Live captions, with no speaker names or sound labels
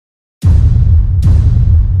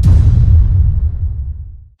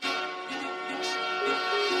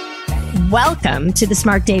Welcome to the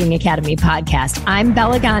Smart Dating Academy podcast. I'm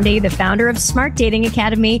Bela, the founder of Smart Dating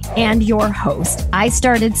Academy and your host. I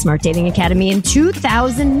started Smart Dating Academy in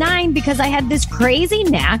 2009 because I had this crazy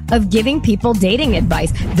knack of giving people dating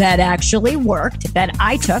advice that actually worked, that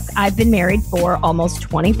I took. I've been married for almost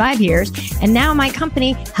 25 years, and now my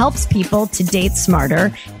company helps people to date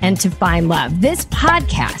smarter and to find love. This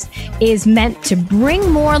podcast is meant to bring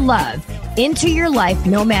more love into your life,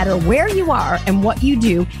 no matter where you are and what you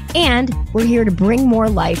do. And we're here to bring more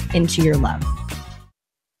life into your love.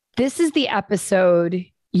 This is the episode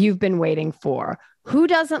you've been waiting for. Who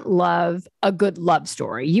doesn't love a good love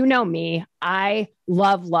story? You know me. I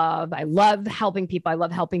love love. I love helping people. I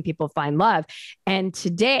love helping people find love. And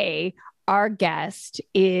today, our guest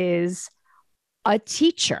is a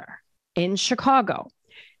teacher in Chicago.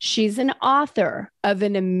 She's an author of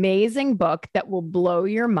an amazing book that will blow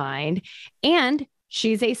your mind. And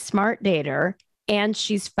she's a smart dater, and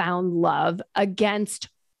she's found love against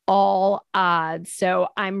all odds. So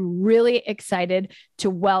I'm really excited to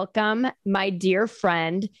welcome my dear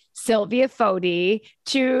friend, Silvia Foti,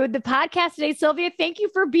 to the podcast today. Silvia, thank you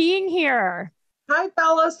for being here. Hi,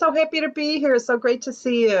 Bella. So happy to be here. So great to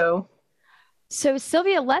see you. So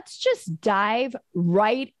Silvia, let's just dive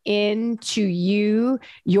right into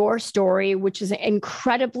your story, which is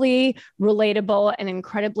incredibly relatable and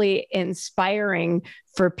incredibly inspiring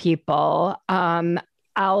for people. I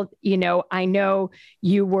know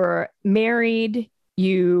you were married,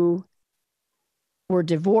 you were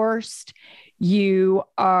divorced, you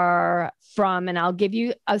are from, and I'll give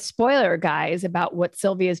you a spoiler, guys, about what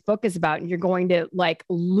Silvia's book is about, and you're going to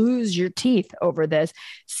lose your teeth over this.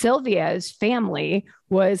 Silvia's family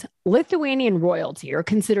was Lithuanian royalty, or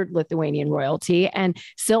considered Lithuanian royalty, and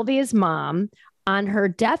Silvia's mom, on her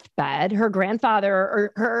deathbed, her grandfather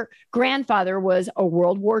was a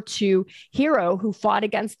World War II hero who fought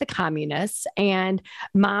against the communists. And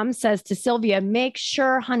mom says to Silvia, make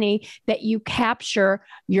sure, honey, that you capture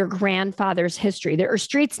your grandfather's history. There are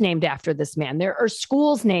streets named after this man. There are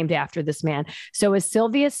schools named after this man. So as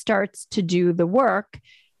Silvia starts to do the work,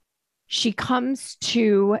 she comes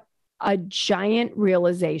to a giant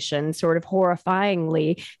realization, sort of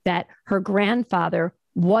horrifyingly, that her grandfather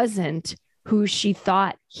wasn't who she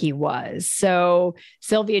thought he was. So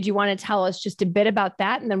Silvia, do you want to tell us just a bit about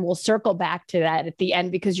that? And then we'll circle back to that at the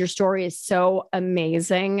end, because your story is so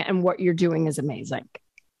amazing and what you're doing is amazing.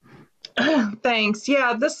 Thanks.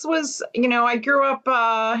 Yeah, this was, I grew up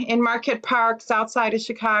in Market Parks outside of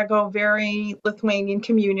Chicago, very Lithuanian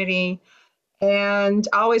community, and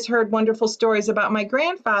always heard wonderful stories about my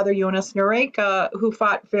grandfather, Jonas Noreika, who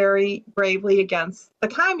fought very bravely against the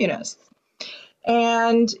communists.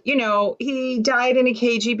 And, he died in a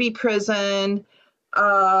KGB prison.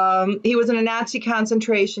 He was in a Nazi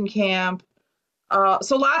concentration camp.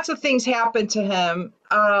 So lots of things happened to him.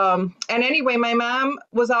 And anyway, my mom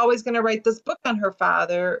was always going to write this book on her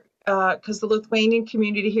father because the Lithuanian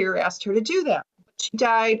community here asked her to do that. She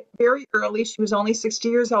died very early. She was only 60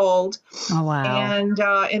 years old. Oh, wow. And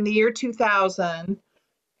in the year 2000.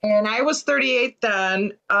 And I was 38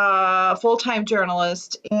 then, full-time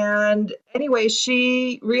journalist. And anyway,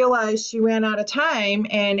 she realized she ran out of time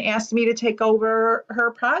and asked me to take over her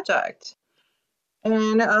project.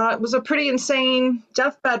 And it was a pretty insane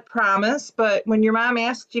deathbed promise. But when your mom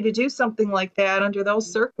asks you to do something like that under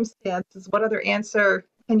those circumstances, what other answer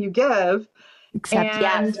can you give?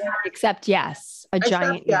 Except yes. A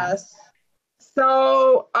giant yes.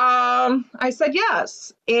 So I said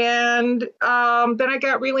yes, and then I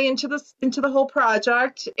got really into the whole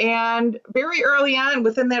project. And very early on,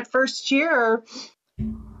 within that first year,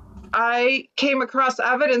 I came across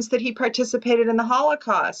evidence that he participated in the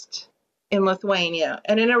Holocaust in Lithuania,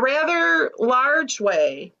 and in a rather large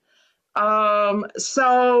way. I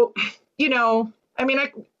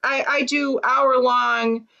do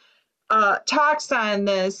hour-long talks on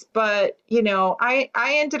this, but I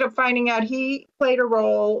ended up finding out he played a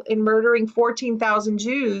role in murdering 14,000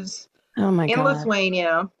 Jews in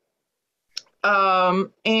Lithuania.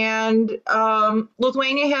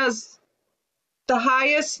 Lithuania has the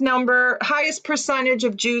highest percentage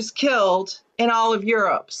of Jews killed in all of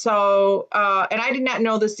Europe. So, and I did not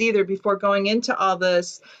know this either before going into all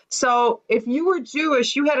this. So if you were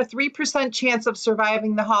Jewish, you had a 3% chance of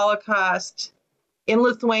surviving the Holocaust in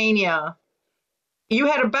Lithuania. You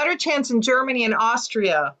had a better chance in Germany and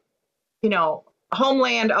Austria,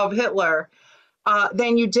 homeland of Hitler,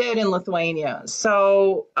 than you did in Lithuania.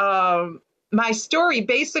 So my story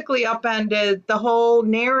basically upended the whole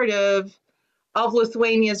narrative of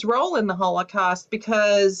Lithuania's role in the Holocaust,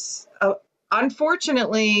 because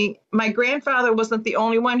unfortunately, my grandfather wasn't the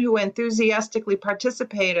only one who enthusiastically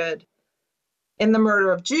participated in the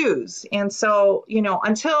murder of Jews. And so,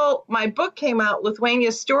 until my book came out,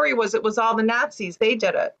 Lithuania's story was it was all the Nazis. They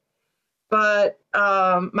did it. But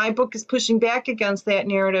my book is pushing back against that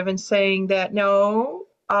narrative and saying that, no,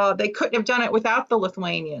 they couldn't have done it without the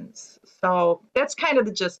Lithuanians. So that's kind of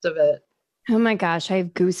the gist of it. Oh my gosh, I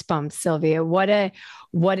have goosebumps, Silvia. What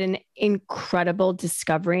an incredible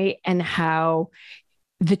discovery, and how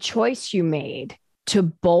the choice you made to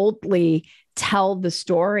boldly tell the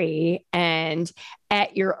story, and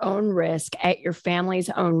at your own risk, at your family's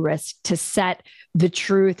own risk, to set the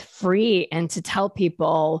truth free and to tell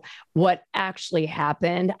people what actually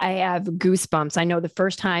happened. I have goosebumps. I know the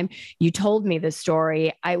first time you told me the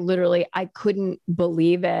story, I couldn't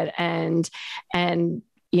believe it. And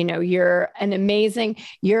you're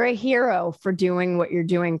a hero for doing what you're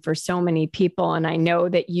doing for so many people. And I know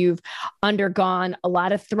that you've undergone a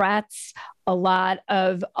lot of threats, a lot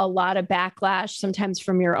of backlash, sometimes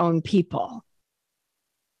from your own people.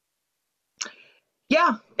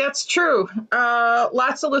 Yeah, that's true.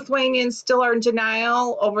 Lots of Lithuanians still are in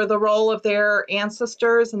denial over the role of their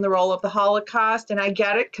ancestors and the role of the Holocaust. And I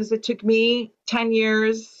get it, because it took me 10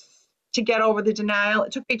 years to get over the denial.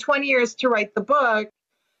 It took me 20 years to write the book.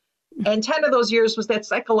 And 10 of those years was that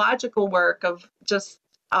psychological work of just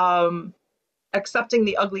accepting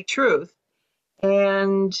the ugly truth.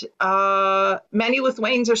 And many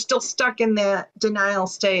Lithuanians are still stuck in that denial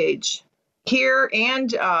stage here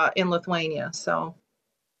and in Lithuania. So.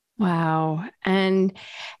 Wow. And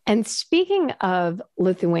speaking of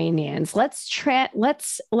Lithuanians, let's kind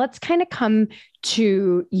of come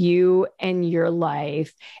to you and your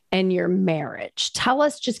life and your marriage. Tell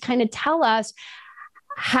us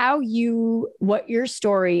what your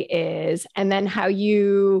story is, and then how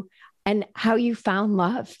you found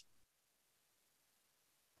love.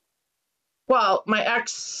 Well, my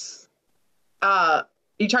ex,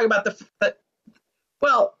 you talk about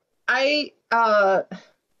I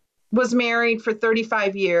was married for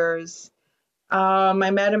 35 years. I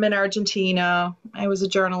met him in Argentina. I was a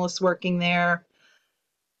journalist working there.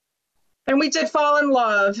 And we did fall in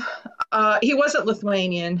love. He wasn't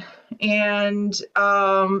Lithuanian. And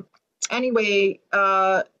anyway,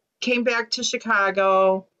 came back to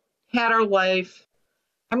Chicago, had our life.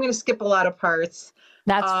 I'm going to skip a lot of parts.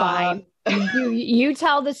 That's fine. You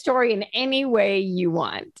tell the story in any way you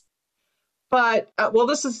want. But,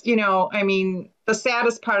 this is, the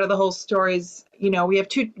saddest part of the whole story is, we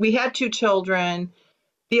had two children.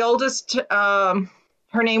 The oldest, her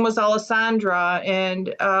name was Alessandra,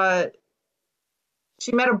 and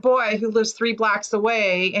she met a boy who lives 3 blocks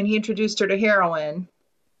away, and he introduced her to heroin.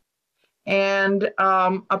 And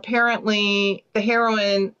apparently the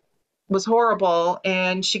heroin was horrible,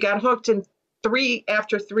 and she got hooked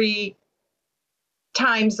after 3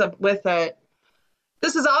 times with it.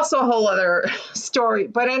 This is also a whole other story.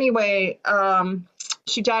 But anyway,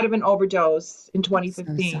 she died of an overdose in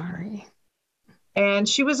 2015. So sorry. And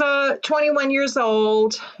she was 21 years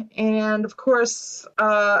old, and of course,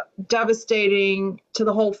 devastating to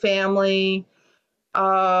the whole family.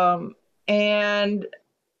 And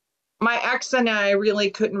my ex and I really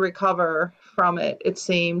couldn't recover from it, it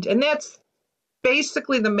seemed. And that's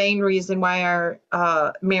basically the main reason why our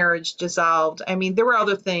marriage dissolved. I mean, there were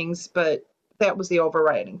other things, but that was the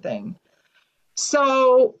overriding thing.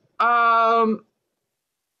 So,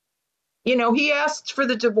 he asked for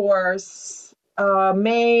the divorce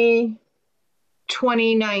May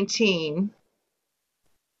 2019,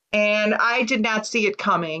 and I did not see it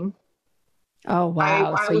coming. Oh,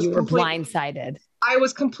 wow. So you were blindsided. I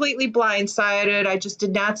was completely blindsided. I just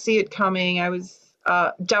did not see it coming. I was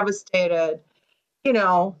devastated.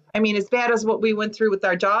 As bad as what we went through with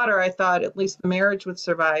our daughter, I thought at least the marriage would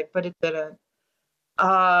survive, but it didn't.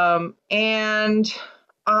 I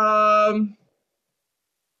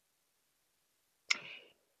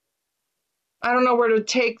don't know where to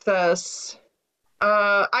take this.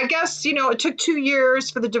 I guess, it took 2 years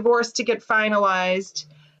for the divorce to get finalized.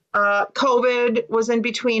 COVID was in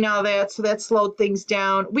between all that, so that slowed things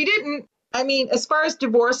down. As far as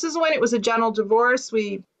divorces went, it was a gentle divorce.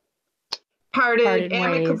 We parted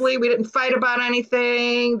amicably. We didn't fight about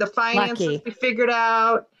anything. The finances we figured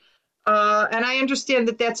out. And I understand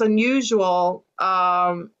that that's unusual.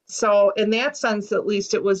 So in that sense, at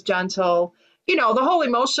least it was gentle. The whole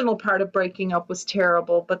emotional part of breaking up was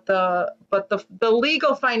terrible, but the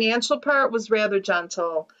legal financial part was rather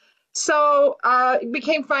gentle. So it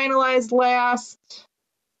became finalized last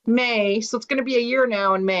May. So it's going to be a year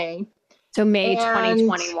now in May. So May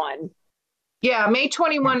 2021. Yeah, May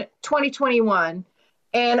 2021.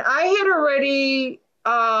 And I had already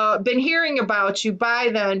been hearing about you by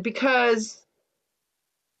then, because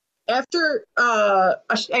after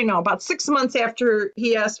I know about 6 months after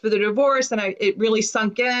he asked for the divorce, and it really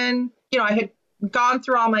sunk in. I had gone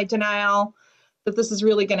through all my denial that this is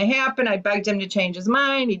really going to happen. I begged him to change his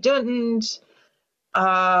mind. He didn't.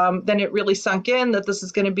 Then it really sunk in that this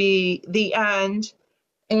is going to be the end.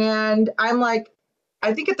 And I'm like,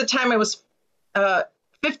 I think at the time I was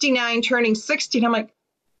 59, turning 60. And I'm like,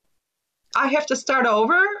 I have to start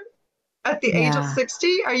over at the age of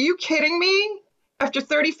 60? Are you kidding me? After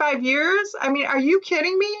 35 years? I mean, are you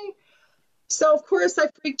kidding me? So, of course, I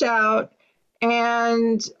freaked out.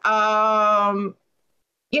 And,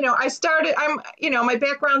 my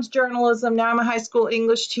background's journalism. Now I'm a high school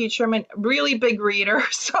English teacher. I'm a really big reader.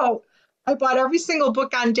 So I bought every single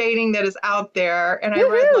book on dating that is out there. And I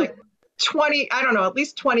read like 20, I don't know, at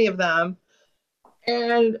least 20 of them.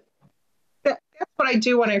 And that's what I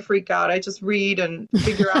do when I freak out. I just read and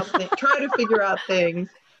figure out try to figure out things.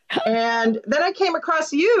 And then I came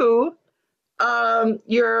across you,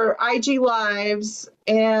 your IG lives,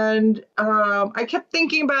 and I kept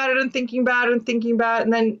thinking about it and thinking about it and thinking about it.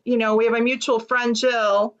 And then, we have a mutual friend,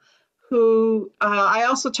 Jill, who I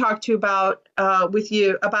also talked to about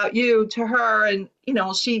you to her. And,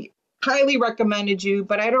 she highly recommended you,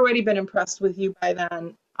 but I'd already been impressed with you by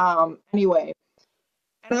then anyway.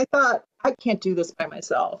 And I thought, I can't do this by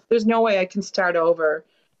myself. There's no way I can start over.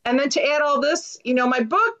 And then to add all this, my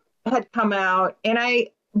book had come out, and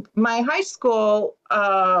my high school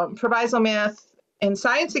Proviso Math and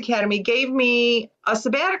Science Academy gave me a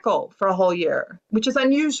sabbatical for a whole year, which is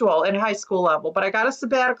unusual in high school level. But I got a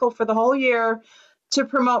sabbatical for the whole year to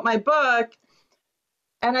promote my book.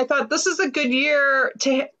 And I thought, this is a good year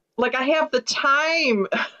to, I have the time,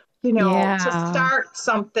 to start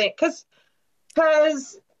something. Because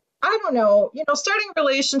I don't know, starting a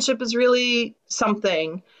relationship is really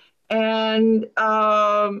something. And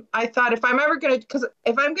I thought, if I'm going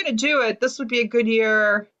to do it, this would be a good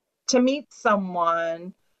year to meet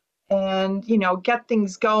someone and, get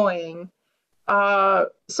things going.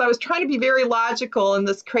 So I was trying to be very logical in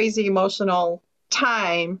this crazy emotional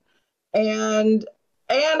time. And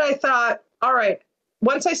I thought, all right,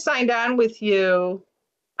 once I signed on with you,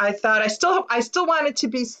 I thought I still wanted to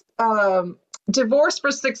be divorced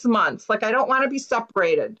for 6 months. I don't want to be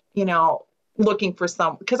separated, looking for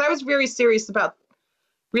someone, because I was very serious about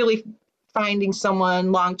really finding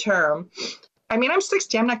someone long term. I mean, I'm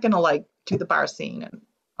 60. I'm not going to do the bar scene and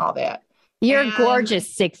all that. You're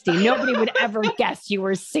gorgeous 60. Nobody would ever guess you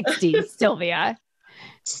were 60, Silvia.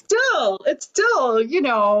 It's still,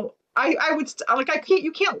 I would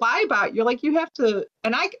you can't lie about it. You have to,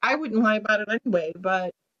 and I wouldn't lie about it anyway.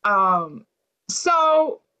 But I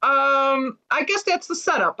guess that's the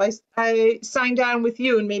setup. I signed on with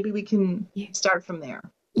you, and maybe we can start from there.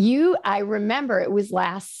 I remember it was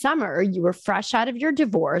last summer. You were fresh out of your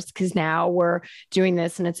divorce, because now we're doing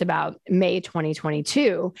this and it's about May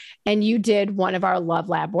 2022. And you did one of our Love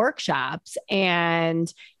Lab workshops.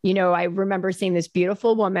 And, I remember seeing this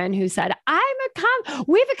beautiful woman who said,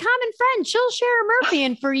 we have a common friend, Jill Scherer Murphy.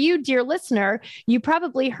 And for you, dear listener, you've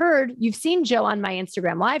seen Jill on my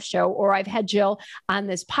Instagram live show, or I've had Jill on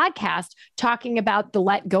this podcast talking about the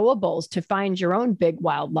let goables to find your own big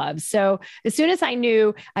wild love. So as soon as I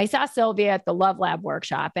saw Silvia at the Love Lab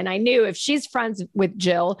workshop, and I knew if she's friends with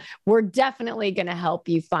Jill, we're definitely going to help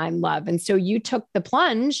you find love. And so you took the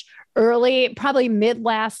plunge early, probably mid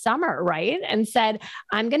last summer, right? And said,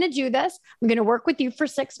 I'm going to do this. I'm going to work with you for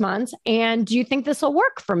 6 months. And do you think this will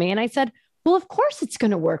work for me? And I said, well, of course it's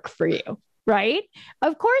going to work for you, right?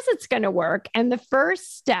 Of course it's going to work. And the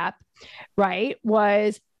first step, right,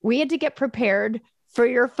 was we had to get prepared for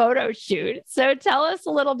your photo shoot. So tell us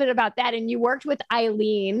a little bit about that. And you worked with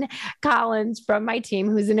Eileen Collins from my team,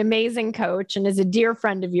 who's an amazing coach and is a dear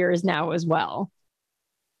friend of yours now as well.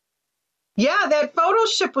 Yeah, that photo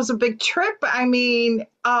shoot was a big trip. I mean,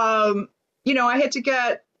 I had to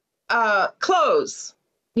get clothes,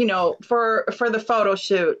 for the photo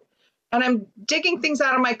shoot. And I'm digging things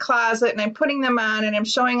out of my closet and I'm putting them on, and I'm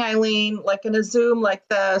showing Eileen in a Zoom like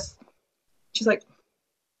this. She's like,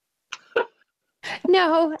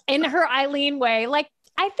 no, in her Eileen way,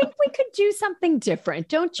 I think we could do something different,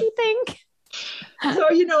 don't you think? So,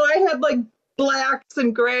 I had blacks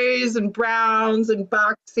and grays and browns and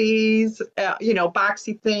boxies,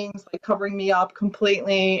 boxy things covering me up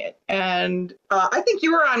completely. And I think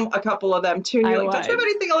you were on a couple of them too. And you're don't you have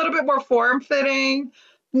anything a little bit more form-fitting?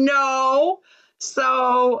 No.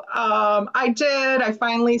 So I did. I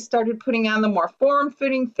finally started putting on the more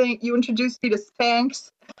form-fitting thing. You introduced me to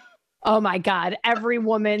Spanx. Oh my God. Every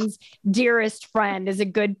woman's dearest friend is a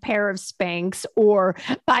good pair of Spanx. Or,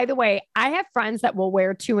 by the way, I have friends that will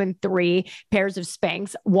wear 2 and 3 pairs of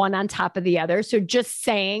Spanx, one on top of the other. So, just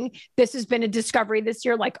saying, this has been a discovery this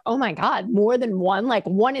year. Like, oh my God, more than one. Like,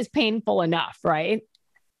 one is painful enough, right?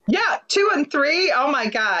 Yeah, 2 and 3. Oh my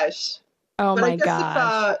gosh. Oh But I my guess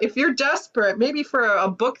gosh. if you're desperate, maybe for a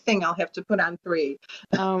book thing, I'll have to put on 3.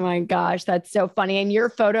 Oh my gosh, that's so funny. And your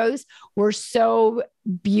photos were so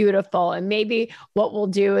beautiful. And maybe what we'll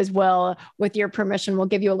do is with your permission, we'll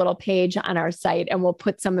give you a little page on our site and we'll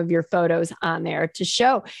put some of your photos on there to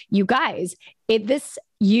show you guys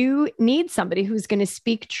you need somebody who's going to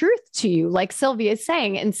speak truth to you, like Silvia is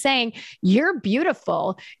saying, and saying, you're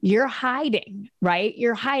beautiful, you're hiding, right?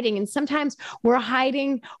 You're hiding. And sometimes we're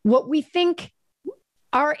hiding what we think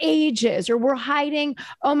our ages, or we're hiding,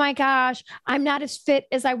 oh my gosh, I'm not as fit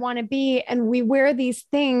as I want to be. And we wear these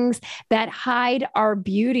things that hide our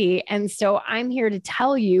beauty. And so I'm here to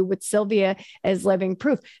tell you, with Silvia as living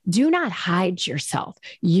proof, do not hide yourself.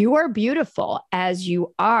 You are beautiful as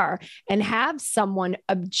you are, and have someone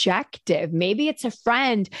objective. Maybe it's a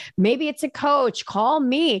friend, maybe it's a coach. Call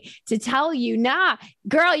me to tell you, nah,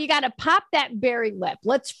 girl, you got to pop that berry lip.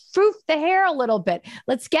 Let's froof the hair a little bit.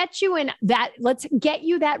 Let's get you in that. Let's get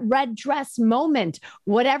you that red dress moment,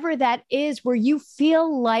 whatever that is, where you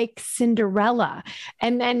feel like Cinderella.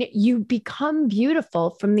 And then you become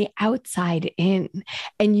beautiful from the outside in.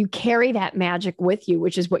 And you carry that magic with you,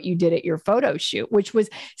 which is what you did at your photo shoot, which was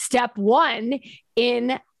step 1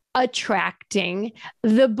 in attracting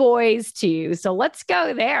the boys to you. So let's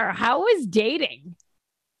go there. How was dating?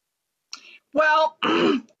 Well,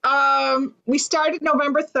 we started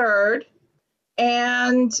November 3rd,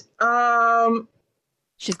 and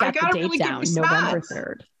she's got the date down, November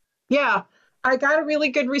 3rd. Yeah, I got a really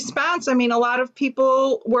good response. I mean, a lot of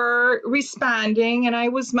people were responding, and I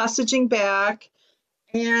was messaging back.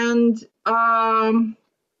 And,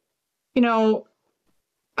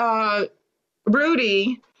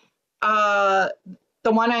 Rudy, the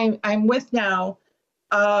one I'm with now,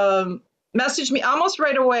 messaged me almost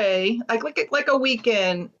right away, like a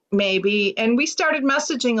weekend maybe, and we started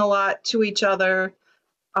messaging a lot to each other.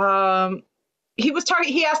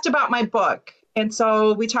 He asked about my book, and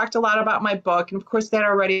so we talked a lot about my book, and of course that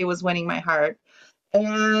already was winning my heart.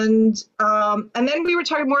 And then we were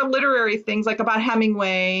talking more literary things, like about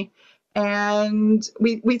Hemingway, and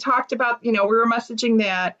we talked about, we were messaging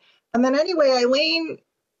that. And then anyway, Eileen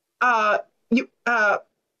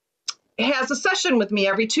has a session with me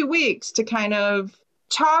every 2 weeks to kind of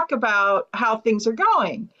talk about how things are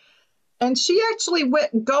going. And she actually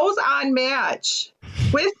goes on Match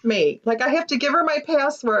with me. Like, I have to give her my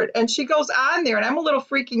password, and she goes on there, and I'm a little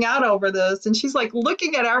freaking out over this. And she's like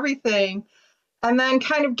looking at everything and then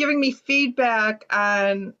kind of giving me feedback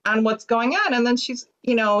on what's going on. And then she's,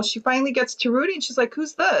 she finally gets to Rudy, and she's like,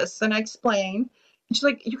 who's this? And I explain. And she's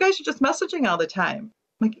like, you guys are just messaging all the time.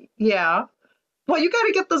 I'm like, yeah. Well, you got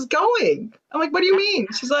to get this going. I'm like, what do you mean?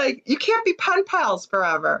 She's like, you can't be pen pals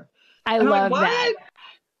forever. I love that.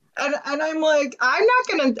 And I'm like, I'm not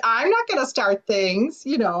gonna start things,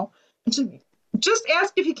 And she, just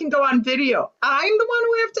ask if you can go on video. I'm the one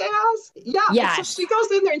who have to ask. Yeah. Yes. So she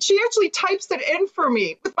goes in there and she actually types it in for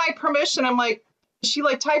me with my permission. I'm like, she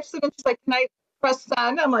like types it in. She's like, can I press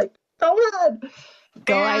send? I'm like, go ahead.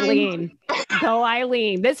 Go, Eileen. Go,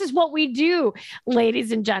 Eileen. This is what we do,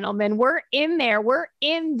 ladies and gentlemen. We're in there. We're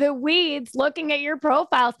in the weeds looking at your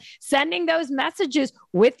profiles, sending those messages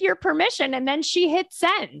with your permission. And then she hit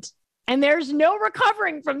send. And there's no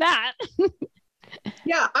recovering from that.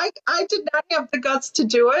 Yeah, I did not have the guts to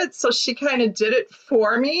do it. So she kind of did it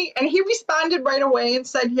for me. And he responded right away and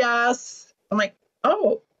said yes. I'm like,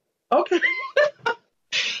 oh, okay.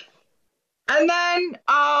 And then,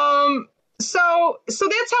 So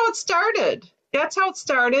that's how it started.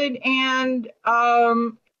 And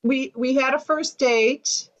we had a first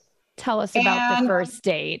date. Tell us about the first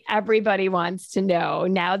date. Everybody wants to know,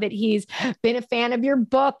 now that he's been a fan of your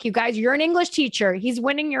book. You guys, you're an English teacher. He's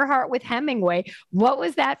winning your heart with Hemingway. What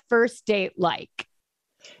was that first date like?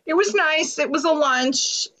 It was nice. It was a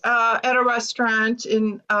lunch at a restaurant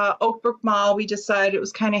in Oakbrook Mall. We decided it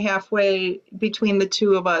was kind of halfway between the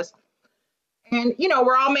two of us. And,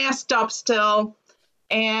 we're all masked up still.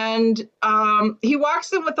 And he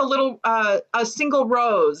walks in with a single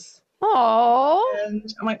rose. Oh.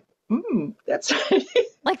 And I'm like, that's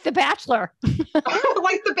like The Bachelor.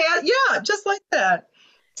 Yeah, just like that.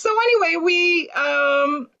 So anyway, we hit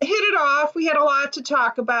it off. We had a lot to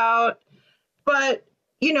talk about. But,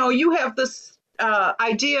 you have this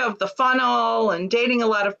idea of the funnel and dating a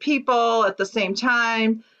lot of people at the same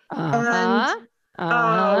time. Uh-huh.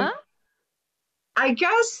 And I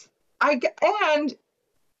guess and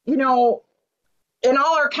you know, in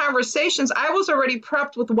all our conversations, I was already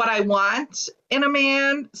prepped with what I want in a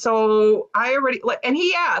man. So I already like, and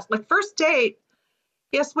he asked, like, first date,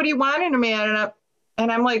 yes, what do you want in a man?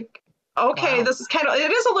 And I'm like, okay, Wow. this is kind of,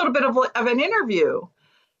 it is a little bit of an interview.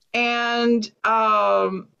 And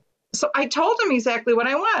so I told him exactly what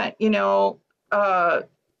I want,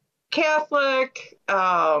 Catholic,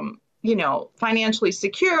 financially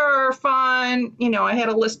secure, fun. I had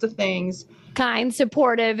a list of things. Kind,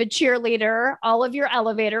 supportive, a cheerleader, all of your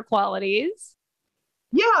elevator qualities.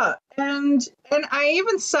 Yeah, and I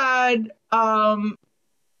even said, I'm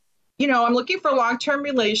looking for a long-term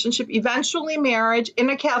relationship, eventually marriage in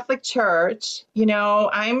a Catholic church.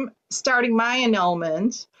 I'm starting my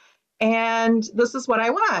annulment, and this is what I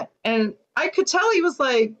want. And I could tell he was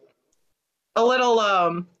like a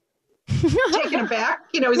little taken aback.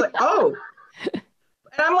 He's like, oh.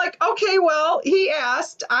 And I'm like, okay, well, he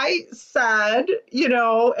asked, I said,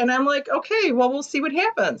 and I'm like, okay, well, we'll see what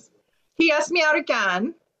happens. He asked me out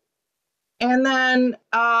again. And then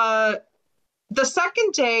the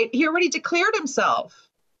second date, he already declared himself.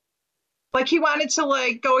 Like he wanted to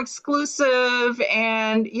like go exclusive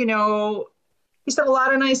and, he said a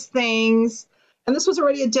lot of nice things. And this was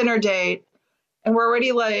already a dinner date. And we're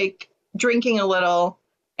already like drinking a little.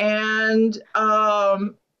 And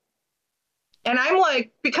I'm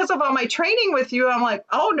like, because of all my training with you, I'm like,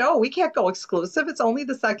 oh no, we can't go exclusive. It's only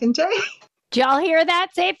the second day. Did y'all hear that?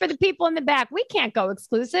 Say it for the people in the back. We can't go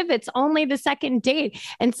exclusive. It's only the second date.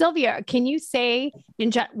 And Silvia, can you say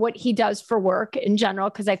what he does for work in general?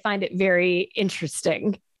 Because I find it very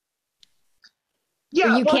interesting.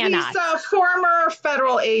 Yeah, you cannot. He's a former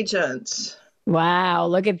federal agent. Wow,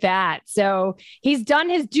 look at that. So he's done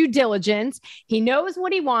his due diligence. He knows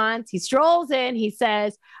what he wants. He strolls in. He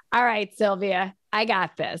says, all right, Silvia, I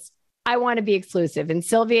got this. I want to be exclusive. And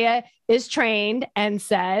Silvia is trained and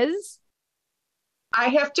says, I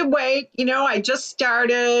have to wait. I just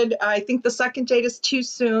started. I think the second date is too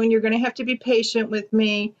soon. You're going to have to be patient with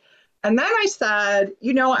me. And then I said,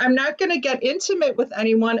 I'm not going to get intimate with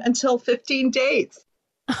anyone until 15 dates.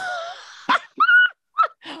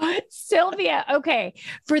 Silvia, okay.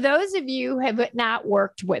 For those of you who have not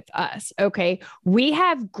worked with us, okay, we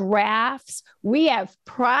have graphs, we have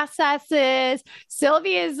processes.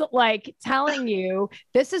 Silvia's like telling you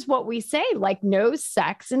this is what we say, like no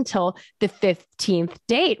sex until the 15th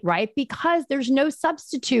date, right? Because there's no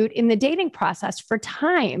substitute in the dating process for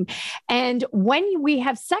time. And when we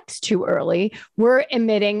have sex too early, we're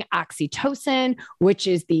emitting oxytocin, which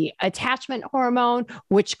is the attachment hormone,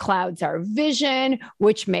 which clouds our vision,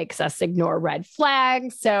 which makes us ignore red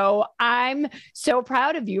flags. So I'm so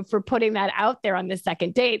proud of you for putting that out there on the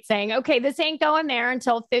second date, saying, okay, this ain't going there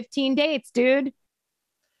until 15 dates, dude.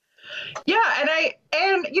 Yeah.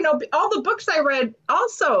 And all the books I read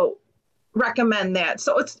also recommend that.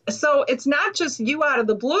 So it's not just you out of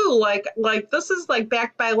the blue. Like this is like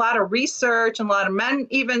backed by a lot of research, and a lot of men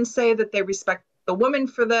even say that they respect the woman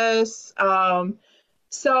for this.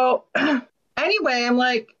 So anyway, I'm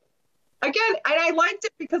like, again, and I liked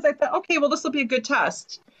it because I thought, okay, well, this will be a good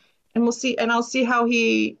test, and we'll see, and I'll see how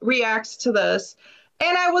he reacts to this.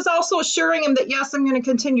 And I was also assuring him that, yes, I'm going to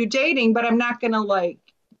continue dating, but I'm not going to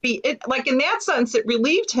be it. Like in that sense, it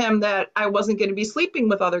relieved him that I wasn't going to be sleeping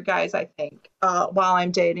with other guys, I think, while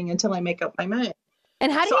I'm dating until I make up my mind.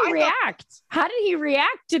 And how did he react? How did he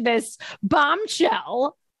react to this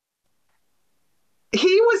bombshell?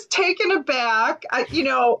 He was taken aback.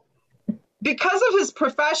 Because of his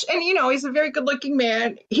profession, and he's a very good-looking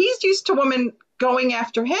man. He's used to women going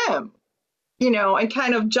after him, and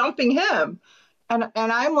kind of jumping him, and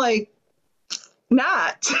I'm like,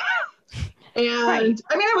 not. And right.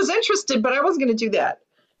 I mean, I was interested, but I wasn't going to do that.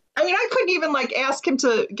 I mean, I couldn't even ask him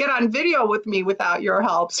to get on video with me without your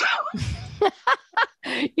help. So.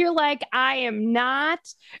 You're like, I'm not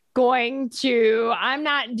doing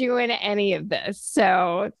any of this.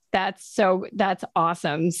 So that's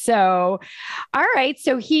awesome. So, all right.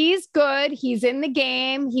 So he's good. He's in the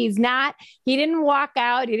game. He didn't walk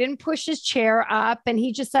out. He didn't push his chair up, and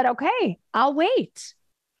he just said, okay, I'll wait.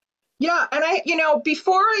 Yeah. And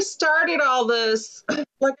before I started all this, I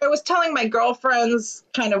was telling my girlfriends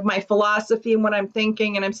kind of my philosophy and what I'm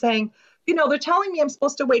thinking, and I'm saying, they're telling me I'm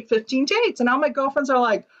supposed to wait 15 dates. And all my girlfriends are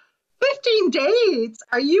like, 15 dates?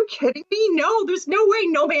 Are you kidding me? No, there's no way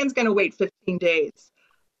no man's going to wait 15 days.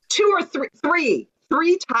 2 or 3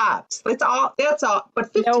 tops. That's all.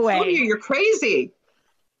 But 15, no way. You're crazy.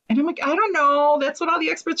 And I'm like, I don't know. That's what all the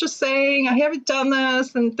experts are saying. I haven't done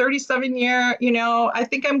this in 37 years. I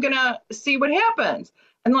think I'm going to see what happens.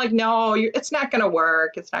 I'm like, no, it's not going to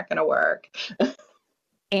work. It's not going to work.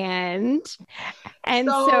 And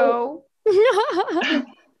So, so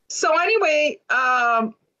so anyway,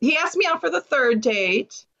 he asked me out for the third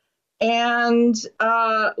date. And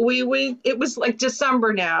we went, it was like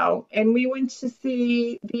December now, and we went to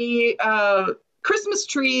see the Christmas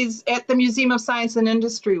trees at the Museum of Science and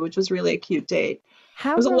Industry, which was really a cute date.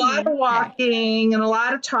 how It was a lot of romantic. walking and a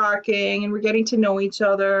lot of talking, and we're getting to know each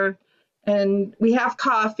other. And we have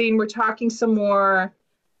coffee and we're talking some more.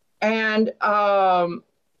 And I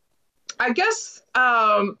guess,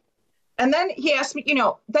 and then he asked me,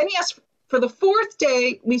 then he asked for the fourth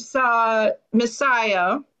date, we saw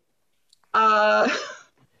Messiah.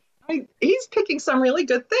 He's picking some really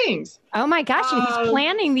good things. Oh my gosh. And he's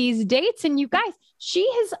planning these dates. And you guys, she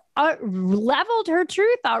has leveled her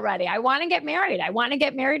truth already. I want to get married. I want to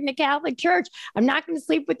get married in a Catholic church. I'm not going to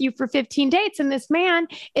sleep with you for 15 dates. And this man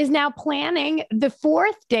is now planning the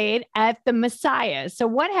fourth date at the Messiah. So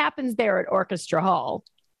what happens there at Orchestra Hall?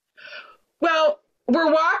 Well,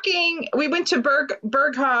 we're walking. We went to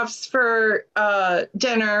Berghoff's for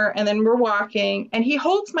dinner, and then we're walking, and he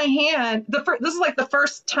holds my hand. This is like the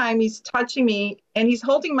first time he's touching me, and he's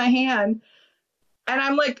holding my hand, and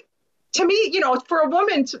I'm like, to me, for a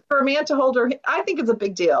woman, for a man to hold her, I think it's a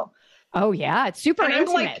big deal. Oh yeah, it's super and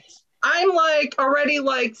intimate. I'm like already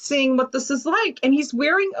like seeing what this is like, and he's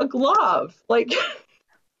wearing a glove, like,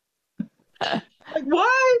 like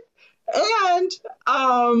what? And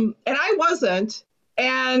I wasn't.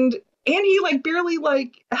 And he like barely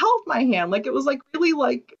like held my hand. Like it was like really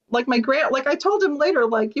like I told him later,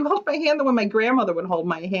 like, you held my hand the way my grandmother would hold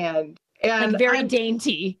my hand. And like very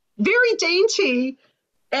dainty. Very dainty.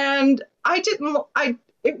 And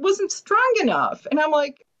it wasn't strong enough. And I'm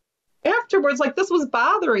like, afterwards, like this was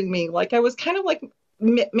bothering me. Like I was kind of like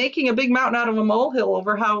making a big mountain out of a molehill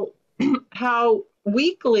over how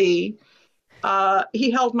weakly he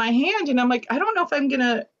held my hand. And I'm like, I don't know if I'm going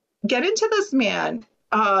to get into this man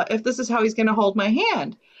if this is how he's going to hold my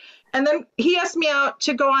hand. And then he asked me out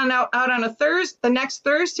to go out on the next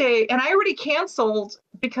Thursday, and I already canceled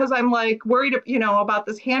because I'm like worried, about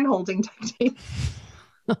this hand holding technique.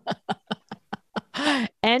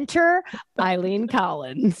 Enter Eileen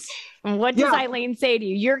Collins. What does Eileen say to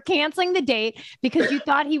you? You're canceling the date because you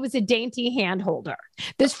thought he was a dainty hand holder.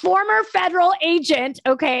 This former federal agent,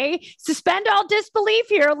 okay? Suspend all disbelief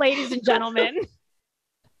here, ladies and gentlemen.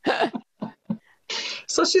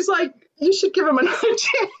 So she's like, you should give him another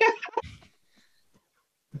chance.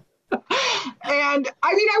 And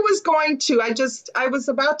I mean, I was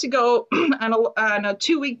about to go on a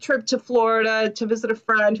 2-week trip to Florida to visit a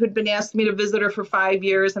friend who had been asking me to visit her for 5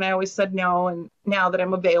 years. And I always said no. And now that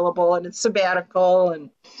I'm available and it's sabbatical and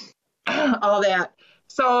all that.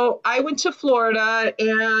 So I went to Florida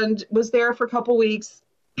and was there for a couple weeks.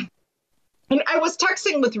 And I was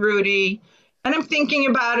texting with Rudy, and I'm thinking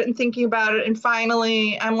about it. And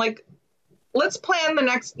finally I'm like, let's plan the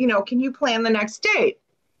next, can you plan the next date?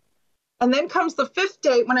 And then comes the fifth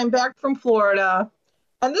date when I'm back from Florida.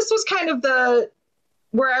 And this was kind of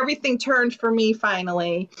where everything turned for me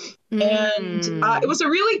finally. And it was a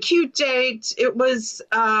really cute date. It was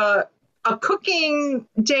a cooking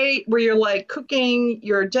date where you're like cooking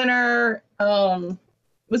your dinner. It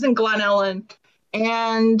was in Glen Ellen.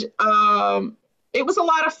 And it was a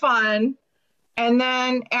lot of fun. And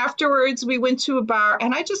then afterwards we went to a bar,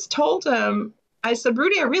 and I just told him, I said,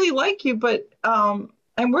 Rudy, I really like you, but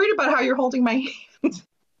I'm worried about how you're holding my hand.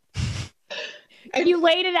 You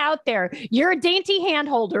laid it out there. You're a dainty hand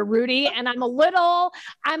holder, Rudy, and I'm a little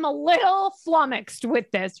flummoxed with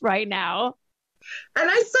this right now. And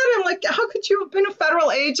I said, I'm like, how could you have been a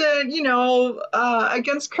federal agent,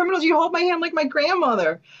 against criminals? You hold my hand like my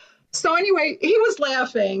grandmother. So anyway, he was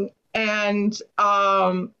laughing, and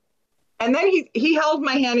then he held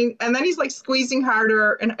my hand, and then he's like squeezing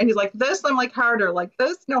harder, and he's like this. I'm like, harder, like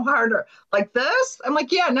this, no, harder, like this. I'm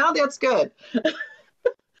like, yeah, now that's good.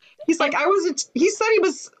 He's like, he said he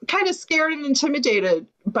was kind of scared and intimidated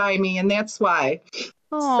by me, and that's why.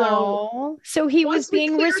 Oh, so he was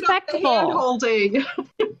being respectful.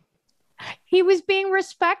 He was being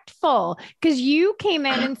respectful because you came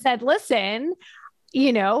in and said, listen,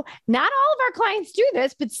 not all of our clients do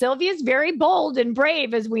this, but Silvia's very bold and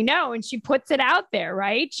brave, as we know, and she puts it out there,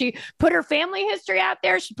 right? She put her family history out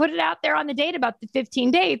there. She put it out there on the date about the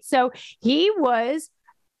 15 dates. So he was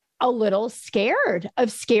a little scared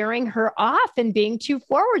of scaring her off and being too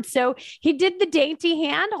forward. So he did the dainty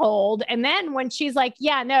handhold. And then when she's like,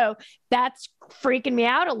 yeah, no, that's freaking me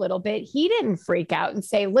out a little bit, he didn't freak out and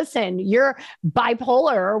say, listen, you're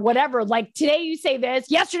bipolar or whatever. Like today you say this,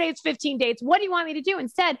 yesterday it's 15 dates. What do you want me to do?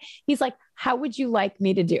 Instead, he's like, how would you like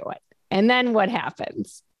me to do it? And then what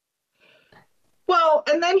happens? Well,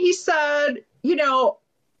 and then he said,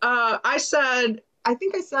 I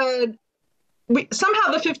think I said,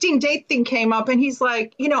 somehow the 15 date thing came up and he's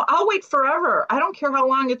like, I'll wait forever. I don't care how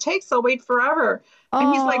long it takes. I'll wait forever.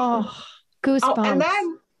 And he's like, goosebumps.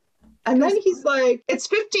 Oh, and then he's like, it's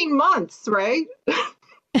 15 months, right?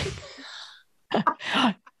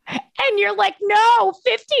 And you're like, no,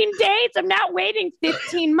 15 days. I'm not waiting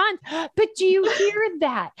 15 months. But do you hear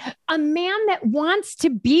that? A man that wants to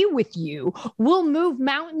be with you will move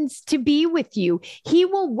mountains to be with you. He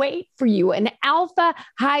will wait for you. An alpha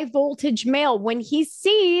high voltage male, when he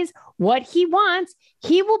sees what he wants,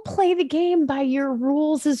 he will play the game by your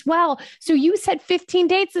rules as well. So you said 15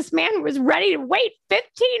 dates. This man was ready to wait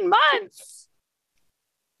 15 months.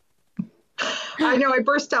 I know, I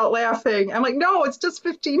burst out laughing. I'm like, no, it's just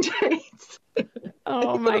 15 days.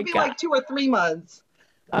 Oh my It'll be like 2 or 3 months.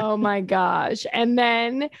 Oh my gosh. And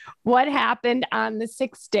then what happened on the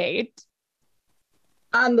 6th date?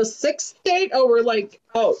 On the 6th date?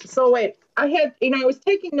 So wait, I was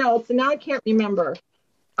taking notes and now I can't remember.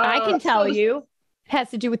 I can tell you. It has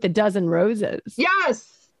to do with the dozen roses.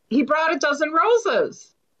 Yes. He brought a dozen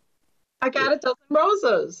roses. I got a dozen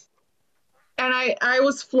roses. And I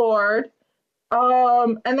was floored.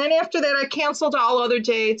 And then after that, I canceled all other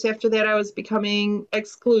dates. After that, I was becoming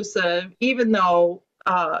exclusive, even though,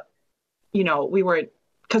 we weren't,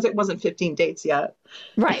 because it wasn't 15 dates yet.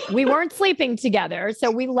 Right. We weren't sleeping together.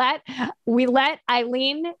 So we let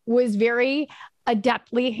Eileen was very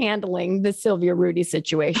adeptly handling the Silvia Rudy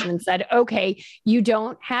situation and said, okay, you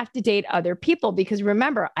don't have to date other people, because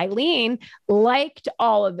remember, Eileen liked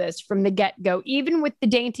all of this from the get-go, even with the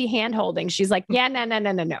dainty hand holding. She's like, yeah,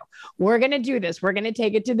 no. We're going to do this. We're going to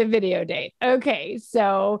take it to the video date. Okay.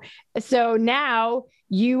 So now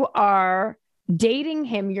you are dating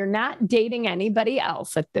him. You're not dating anybody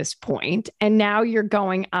else at this point. And now you're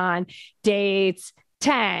going on dates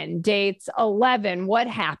 10, dates 11. What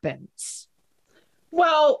happens?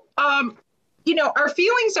 Well, our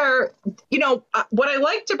feelings are, what I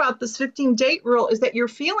liked about this 15 date rule is that your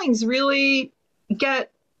feelings really get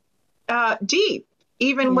deep,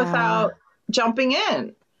 even without jumping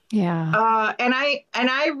in. Yeah. And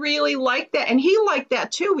I really liked that. And he liked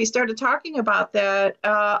that too. We started talking about that,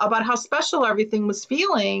 about how special everything was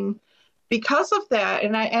feeling because of that.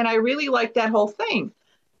 And I really liked that whole thing.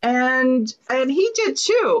 And he did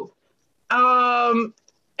too.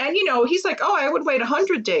 And, he's like, oh, I would wait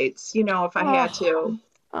 100 dates, if I had to.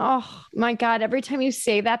 Oh, my God. Every time you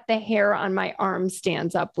say that, the hair on my arm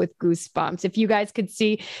stands up with goosebumps. If you guys could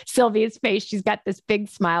see Silvia's face, she's got this big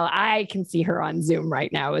smile. I can see her on Zoom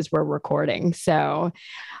right now as we're recording. So,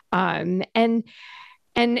 and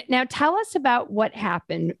now tell us about what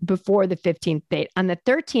happened before the 15th date. On the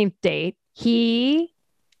 13th date,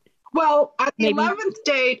 Well, on the 11th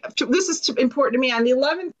date, this is important to me. On the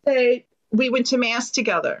 11th date, we went to mass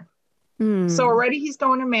together. So already he's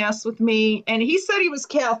going to mass with me. And he said he was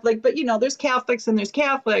Catholic, but there's Catholics and there's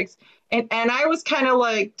Catholics. And I was kind of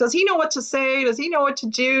like, does he know what to say? Does he know what to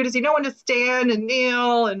do? Does he know when to stand and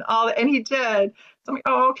kneel and all that? And he did. So I'm like,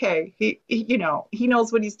 oh, okay. He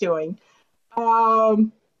knows what he's doing.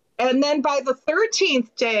 And then by the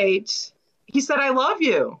 13th date, he said, I love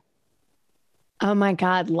you. Oh my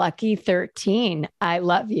God. Lucky 13. I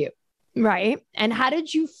love you. Right. And how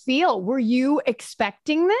did you feel? Were you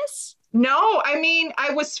expecting this? No, I mean,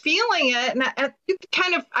 I was feeling it, and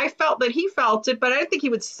I felt that he felt it, but I didn't think he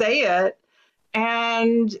would say it.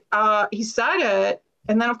 And he said it,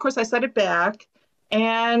 and then of course I said it back,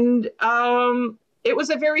 and it was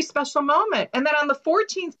a very special moment. And then on the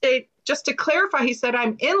 14th date, just to clarify, he said,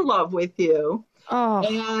 "I'm in love with you." Oh,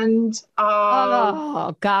 and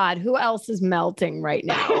oh God, who else is melting right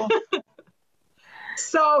now?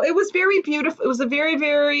 So it was very beautiful. It was a very,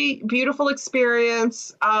 very beautiful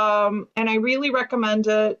experience. And I really recommend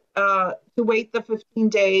it to wait the 15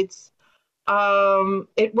 dates.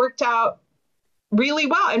 It worked out really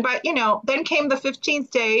well. And then came the 15th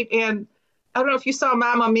date. And I don't know if you saw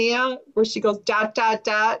Mamma Mia, where she goes, ...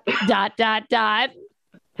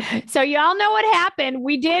 So you all know what happened.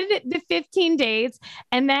 We did the 15 days,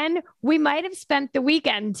 and then we might have spent the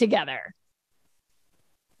weekend together.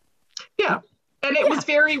 Yeah. And it was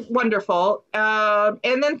very wonderful.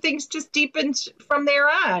 And then things just deepened from there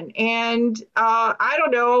on. And I don't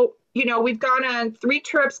know, we've gone on 3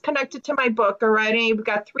 trips connected to my book already. We've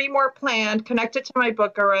got 3 more planned connected to my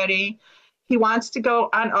book already. He wants to go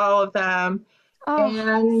on all of them. Oh,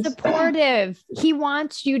 And supportive. He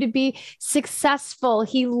wants you to be successful.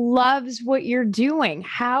 He loves what you're doing.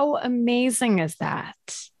 How amazing is that?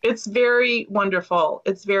 it's very wonderful.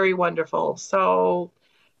 It's very wonderful. So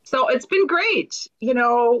it's been great. I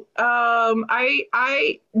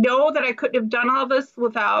know that I couldn't have done all this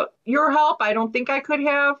without your help. I don't think I could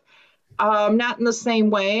have. Not in the same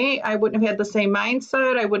way. I wouldn't have had the same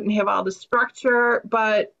mindset. I wouldn't have all the structure,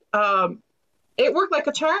 but it worked like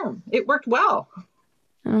a charm. It worked well.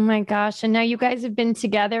 Oh my gosh. And now you guys have been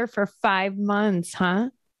together for 5 months,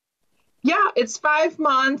 huh? Yeah, it's 5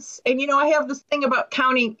 months. And, I have this thing about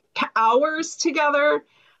counting hours together.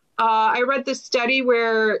 I read this study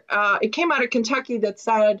where it came out of Kentucky that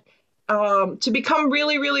said to become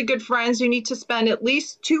really, really good friends, you need to spend at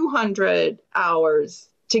least 200 hours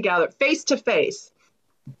together, face to face,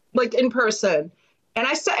 like in person. And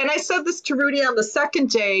I said this to Rudy on the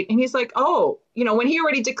second date, and he's like, "Oh, when he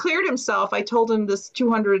already declared himself, I told him this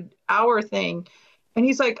 200-hour thing." And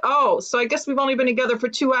he's like, "Oh, so I guess we've only been together for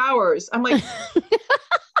 2 hours." I'm like,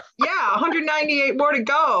 "Yeah, 198 more to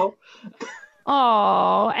go."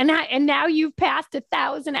 Oh, and now you've passed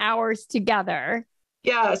 1,000 hours together.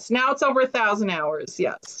 Yes, now it's over 1,000 hours.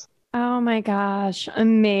 Yes. Oh my gosh,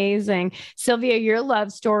 amazing. Silvia, your love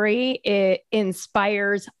story, it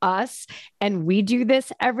inspires us, and we do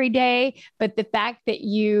this every day. But the fact that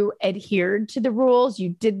you adhered to the rules,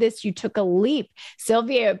 you did this, you took a leap.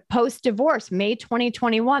 Silvia, post-divorce, May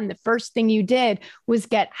 2021, the first thing you did was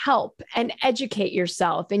get help and educate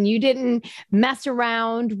yourself. And you didn't mess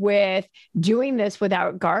around with doing this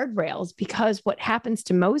without guardrails, because what happens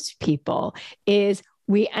to most people is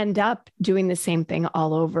we end up doing the same thing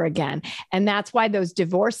all over again. And that's why those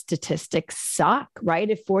divorce statistics suck, right?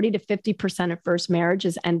 If 40 to 50% of first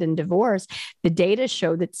marriages end in divorce, the data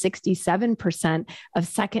show that 67% of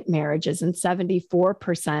second marriages and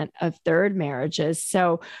 74% of third marriages.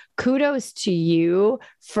 So kudos to you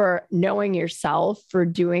for knowing yourself, for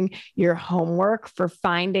doing your homework, for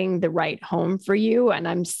finding the right home for you. And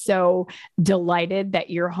I'm so delighted that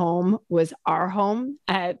your home was our home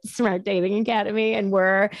at Smart Dating Academy. And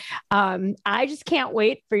I just can't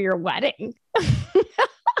wait for your wedding.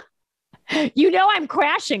 I'm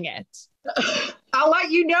crashing it. I'll let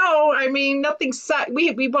you know. I mean, nothing's set.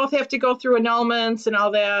 We both have to go through annulments and all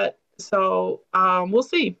that. So we'll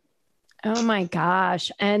see. Oh my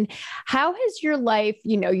gosh. And how has your life,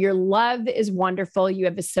 your love is wonderful. You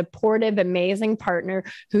have a supportive, amazing partner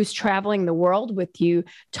who's traveling the world with you,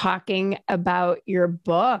 talking about your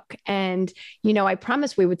book. And, I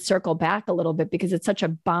promised we would circle back a little bit because it's such a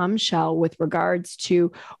bombshell with regards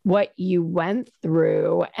to what you went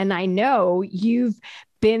through. And I know you've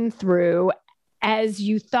been through, as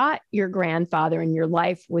you thought your grandfather in your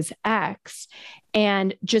life was X.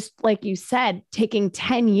 And just like you said, taking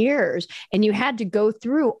 10 years, and you had to go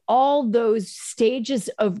through all those stages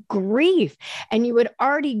of grief, and you had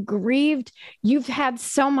already grieved. You've had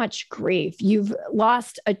so much grief. You've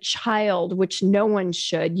lost a child, which no one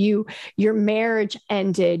should. Your marriage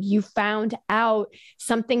ended. You found out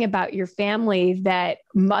something about your family that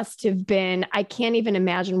must have been, I can't even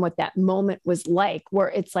imagine what that moment was like, where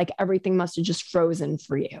it's like everything must have just frozen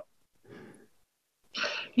for you.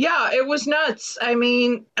 Yeah, it was nuts. I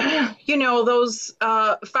mean, those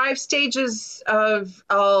 5 stages of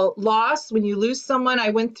loss when you lose someone,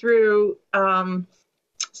 I went through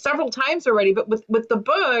several times already. But with the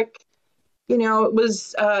book, it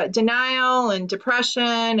was denial and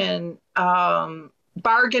depression and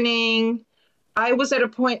bargaining. I was at a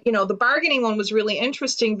point, the bargaining one was really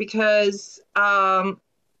interesting because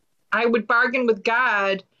I would bargain with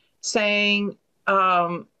God saying,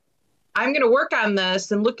 I'm going to work on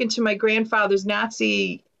this and look into my grandfather's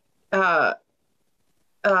Nazi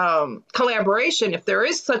collaboration, if there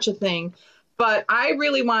is such a thing. But I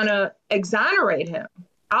really want to exonerate him.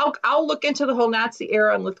 I'll look into the whole Nazi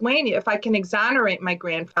era in Lithuania if I can exonerate my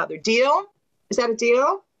grandfather. Deal? Is that a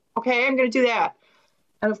deal? Okay, I'm going to do that.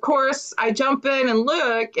 And of course, I jump in and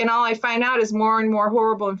look, and all I find out is more and more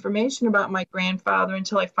horrible information about my grandfather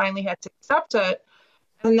until I finally had to accept it.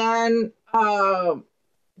 And then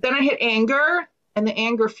I hit anger, and the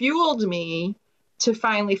anger fueled me to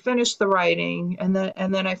finally finish the writing. And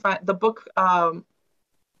then I find the book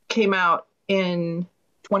came out in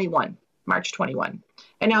March 21.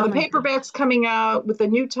 And now the paperback's coming out with a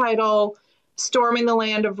new title, Storming the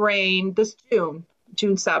Land of Rain, this June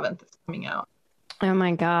 7th it's coming out. Oh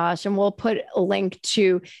my gosh. And we'll put a link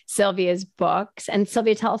to Silvia's books. And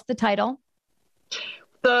Silvia, tell us the title.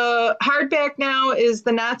 The The hardback now is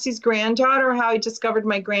The Nazi's Granddaughter, How I Discovered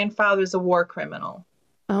My Grandfather's a War Criminal.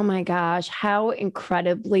 Oh my gosh, how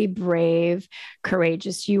incredibly brave,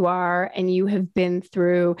 courageous you are. And you have been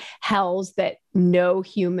through hells that no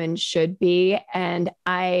human should be. And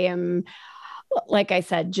I am, like I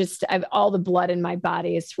said, all the blood in my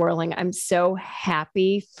body is swirling. I'm so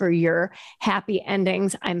happy for your happy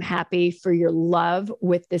endings. I'm happy for your love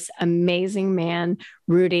with this amazing man,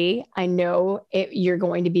 Rudy. I know you're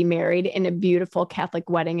going to be married in a beautiful Catholic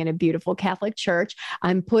wedding in a beautiful Catholic church.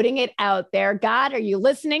 I'm putting it out there. God, are you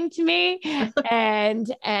listening to me?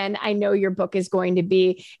 and I know your book is going to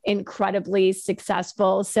be incredibly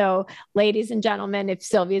successful. So, ladies and gentlemen, if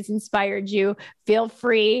Silvia's inspired you, feel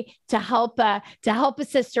free to help a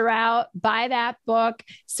sister out, buy that book,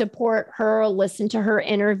 support her, listen to her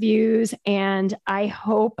interviews. And I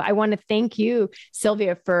want to thank you,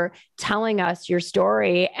 Silvia, for telling us your story.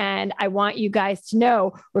 And I want you guys to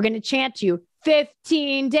know, we're going to chant you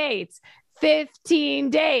 15 dates. 15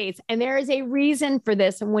 days. And there is a reason for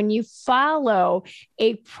this. And when you follow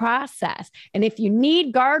a process, and if you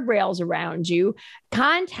need guardrails around you,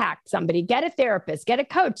 contact somebody, get a therapist, get a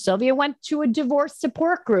coach. Silvia went to a divorce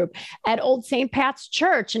support group at Old St. Pat's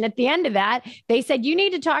Church. And at the end of that, they said, you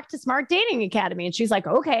need to talk to Smart Dating Academy. And she's like,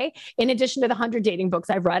 okay, in addition to the 100 dating books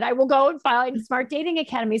I've read, I will go and find Smart Dating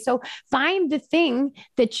Academy. So find the thing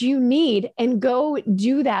that you need and go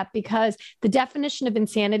do that, because the definition of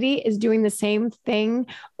insanity is doing the same thing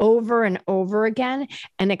over and over again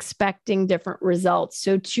and expecting different results.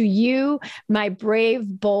 So to you, my brave,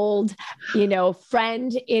 bold,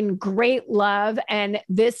 friend in great love, and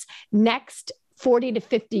this next 40 to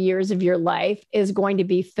 50 years of your life is going to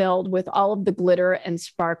be filled with all of the glitter and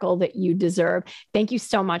sparkle that you deserve. Thank you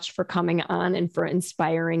so much for coming on and for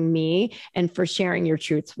inspiring me and for sharing your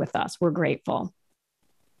truths with us. We're grateful.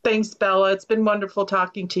 Thanks, Bella. It's been wonderful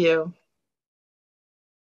talking to you.